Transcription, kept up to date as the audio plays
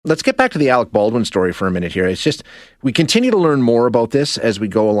Let's get back to the Alec Baldwin story for a minute here. It's just, we continue to learn more about this as we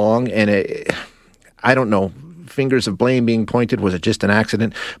go along, and I don't know, fingers of blame being pointed. Was it just an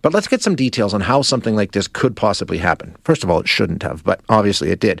accident? But let's get some details on how something like this could possibly happen. First of all, it shouldn't have, but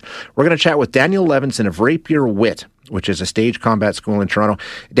obviously it did. We're going to chat with Daniel Levinson of Rapier Wit, which is a stage combat school in Toronto.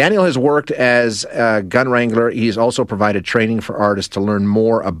 Daniel has worked as a gun wrangler. He's also provided training for artists to learn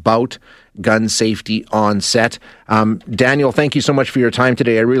more about gun safety on set. Daniel, thank you so much for your time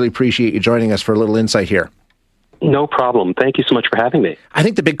today. I really appreciate you joining us for a little insight here. No problem. Thank you so much for having me. I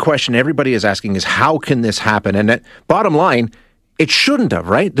think the big question everybody is asking is, how can this happen? And bottom line, it shouldn't have,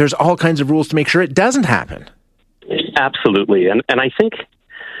 right? There's all kinds of rules to make sure it doesn't happen. Absolutely. And I think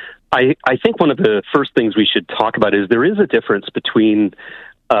one of the first things we should talk about is there is a difference between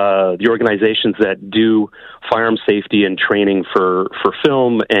the organizations that do firearm safety and training for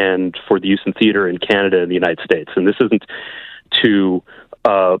film and for the use in theater in Canada and the United States. And this isn't to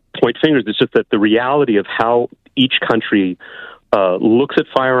point fingers. It's just that the reality of how each country looks at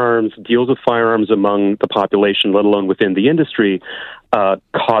firearms, deals with firearms among the population, let alone within the industry,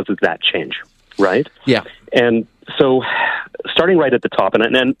 causes that change, right? Yeah. And so starting right at the top,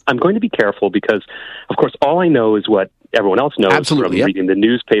 and I'm going to be careful because, of course, all I know is what everyone else knows. Absolutely, from reading the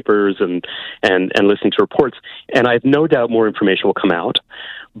newspapers and listening to reports, and I have no doubt more information will come out.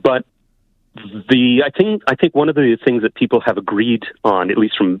 But I think one of the things that people have agreed on, at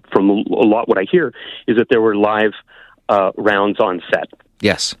least from a lot what I hear, is that there were live rounds on set.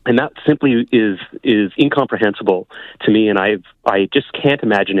 Yes, and that simply is incomprehensible to me, and I just can't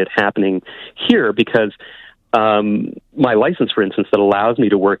imagine it happening here because my license, for instance, that allows me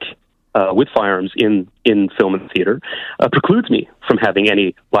to work with firearms in film and theater precludes me from having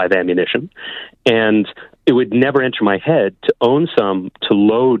any live ammunition, and it would never enter my head to own some,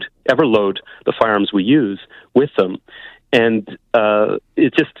 to ever load the firearms we use with them. And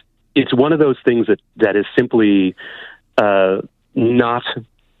it's one of those things that is simply not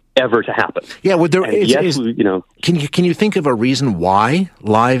ever to happen. Yeah, would there? Can you think of a reason why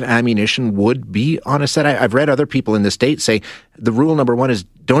live ammunition would be on a set? I've read other people in the States say the rule number one is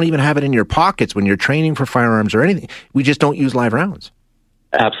don't even have it in your pockets when you're training for firearms or anything. We just don't use live rounds.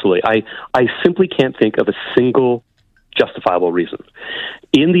 Absolutely. I simply can't think of a single justifiable reason.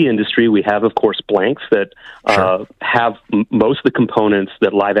 In the industry, we have, of course, blanks that Sure. have most of the components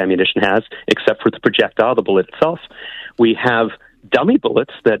that live ammunition has, except for the projectile, the bullet itself. We have dummy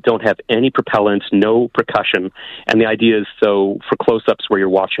bullets that don't have any propellant, no percussion, and the idea is so for close-ups where you're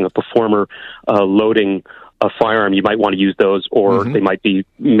watching a performer loading a firearm, you might want to use those, or they might be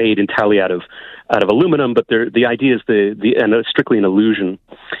made entirely out of aluminum. But the idea is and it's strictly an illusion.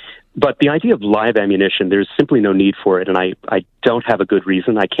 But the idea of live ammunition, there's simply no need for it, and I don't have a good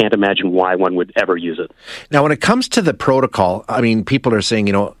reason. I can't imagine why one would ever use it. Now, when it comes to the protocol, I mean, people are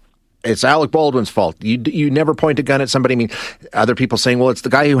saying, it's Alec Baldwin's fault. You never point a gun at somebody. I mean, other people saying, well, it's the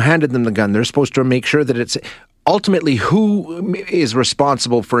guy who handed them the gun. They're supposed to make sure that it's... Ultimately, who is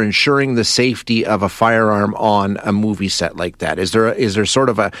responsible for ensuring the safety of a firearm on a movie set like that? Is there sort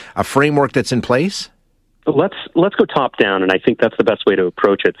of a framework that's in place? Let's go top down, and I think that's the best way to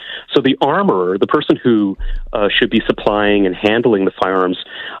approach it. So the armorer, the person who should be supplying and handling the firearms,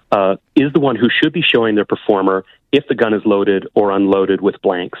 is the one who should be showing their performer if the gun is loaded or unloaded with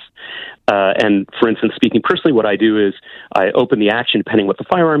blanks. And for instance, speaking personally, what I do is I open the action depending what the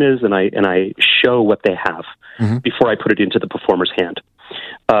firearm is, and I show what they have before I put it into the performer's hand.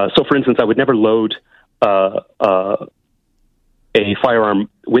 So for instance, I would never load a firearm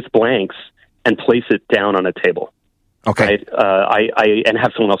with blanks and place it down on a table. Okay. Right? And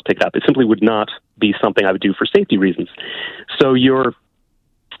have someone else pick it up. It simply would not be something I would do for safety reasons. So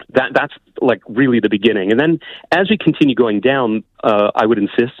that's like really the beginning. And then as we continue going down, I would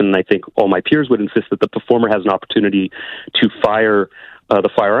insist, and I think all my peers would insist, that the performer has an opportunity to fire the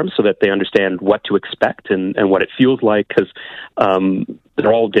firearms so that they understand what to expect and what it feels like, because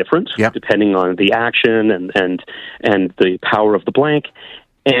they're all different depending on the action and the power of the blank.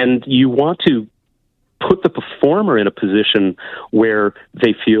 And you want to put the performer in a position where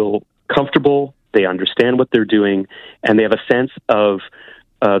they feel comfortable, they understand what they're doing, and they have a sense of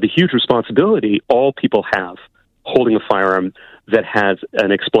the huge responsibility all people have holding a firearm that has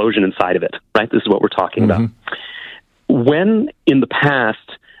an explosion inside of it, right? This is what we're talking about. When in the past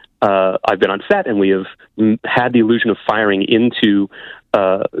I've been on set and we have had the illusion of firing into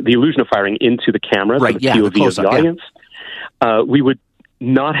the camera, right, so the POV of the audience, we would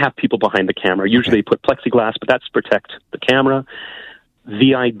not have people behind the camera. Usually they put plexiglass, but that's to protect the camera.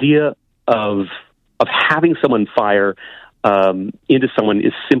 The idea of having someone fire into someone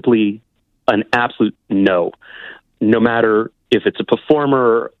is simply an absolute no. No matter if it's a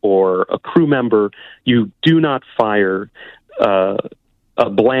performer or a crew member, you do not fire a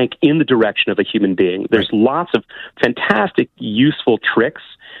blank in the direction of a human being. There's lots of fantastic, useful tricks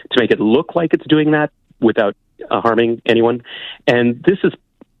to make it look like it's doing that without harming anyone. And this is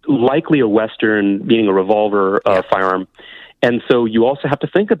likely a Western, meaning a revolver firearm. And so you also have to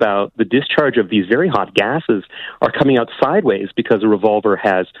think about the discharge of these very hot gases are coming out sideways because a revolver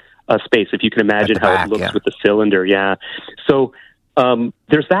has a space. If you can imagine how it looks with the cylinder, So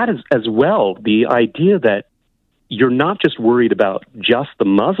there's that as well, the idea that you're not just worried about just the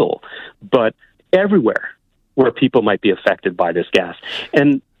muzzle, but everywhere where people might be affected by this gas.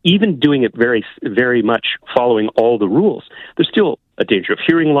 And even doing it very, very much following all the rules, there's still a danger of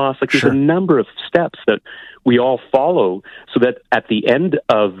hearing loss. Like there's a number of steps that we all follow so that at the end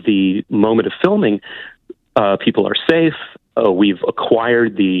of the moment of filming, people are safe. We've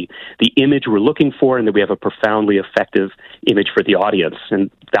acquired the image we're looking for, and that we have a profoundly effective image for the audience, and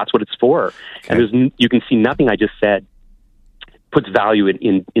that's what it's for. Okay. And you can see nothing I just said puts value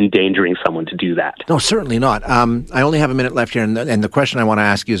in endangering someone to do that. No, certainly not. I only have a minute left here, and the question I want to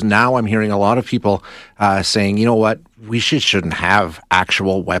ask you is, now I'm hearing a lot of people saying, you know what, we shouldn't have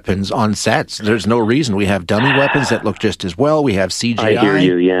actual weapons on sets. There's no reason. We have dummy weapons that look just as well. We have CGI. I hear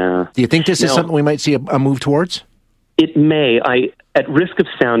you, yeah. Do you think this is something we might see a move towards? It may. At risk of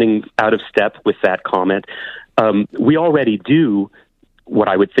sounding out of step with that comment, we already do what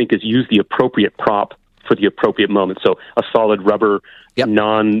I would think is use the appropriate prop for the appropriate moment. So a solid rubber,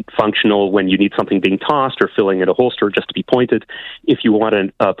 non-functional when you need something being tossed or filling in a holster just to be pointed. If you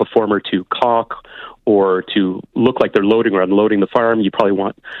want a performer to cock or to look like they're loading or unloading the firearm, you probably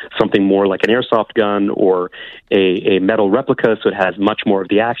want something more like an airsoft gun or a metal replica, so it has much more of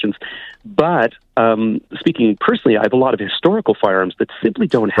the actions. But speaking personally, I have a lot of historical firearms that simply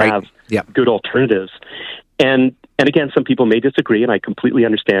don't have good alternatives. And again, some people may disagree, and I completely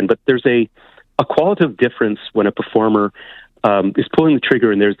understand, but there's a qualitative difference when a performer is pulling the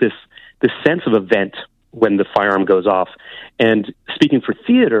trigger and there's this sense of event when the firearm goes off. And speaking for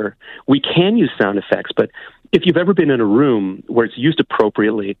theater, we can use sound effects, but if you've ever been in a room where it's used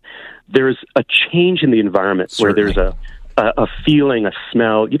appropriately, there's a change in the environment where there's a feeling, a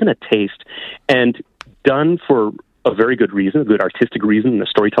smell, even a taste, and done for a very good reason, a good artistic reason, a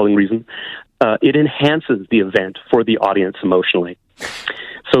storytelling reason, it enhances the event for the audience emotionally.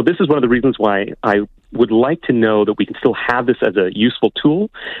 So this is one of the reasons why I would like to know that we can still have this as a useful tool,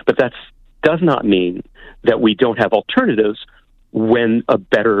 but that does not mean that we don't have alternatives when a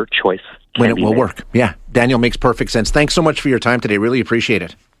better choice can when it be will made. work. Yeah, Daniel, makes perfect sense. Thanks so much for your time today. Really appreciate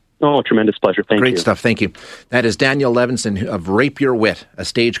it. Oh, tremendous pleasure. Thank you. Great stuff. Thank you. That is Daniel Levinson of Rapier Wit, a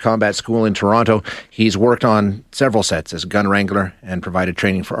stage combat school in Toronto. He's worked on several sets as gun wrangler and provided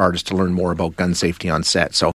training for artists to learn more about gun safety on set. So